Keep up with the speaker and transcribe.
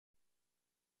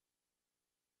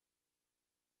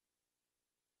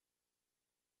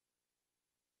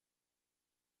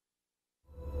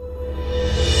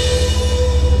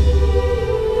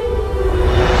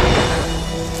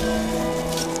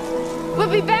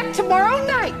back tomorrow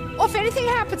night. Well, if anything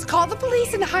happens, call the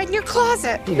police and hide in your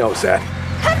closet. He knows that.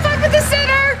 Have fun with the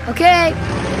sinner! Okay.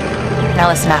 Now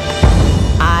listen up.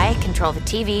 I control the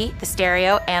TV, the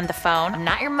stereo, and the phone. I'm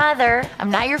not your mother.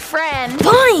 I'm not your friend.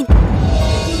 Fine.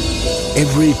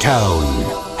 Every town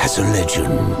has a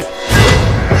legend.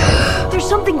 There's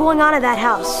something going on at that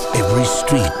house. Every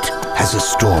street has a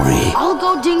story. I'll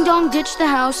go ding-dong ditch the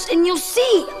house, and you'll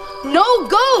see. No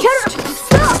ghost! Chatter,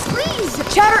 stop,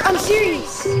 please! Chatter, I'm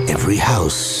serious. Every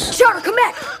house Chatter, come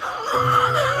back!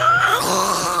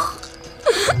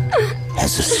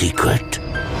 has a secret.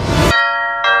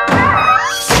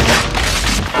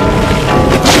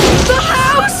 The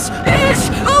house is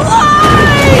alive!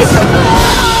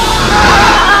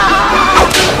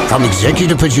 From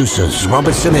executive producers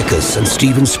Robert Zemeckis and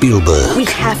Steven Spielberg. We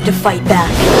have to fight back.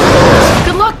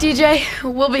 Good luck, DJ.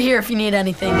 We'll be here if you need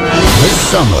anything. This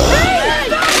summer,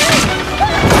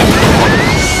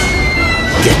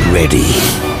 get ready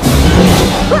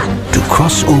to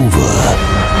cross over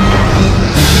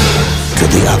to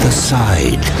the other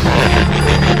side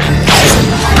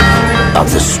of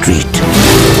the street.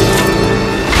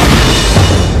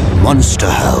 Monster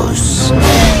House.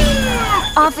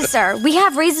 Officer, we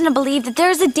have reason to believe that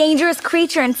there's a dangerous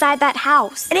creature inside that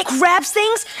house. And it grabs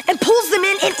things and pulls them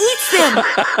in and eats them.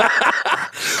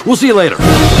 We'll see you later.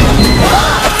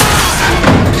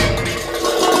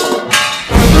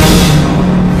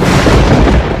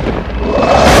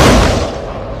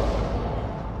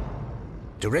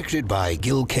 Directed by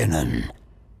Gil Kenan.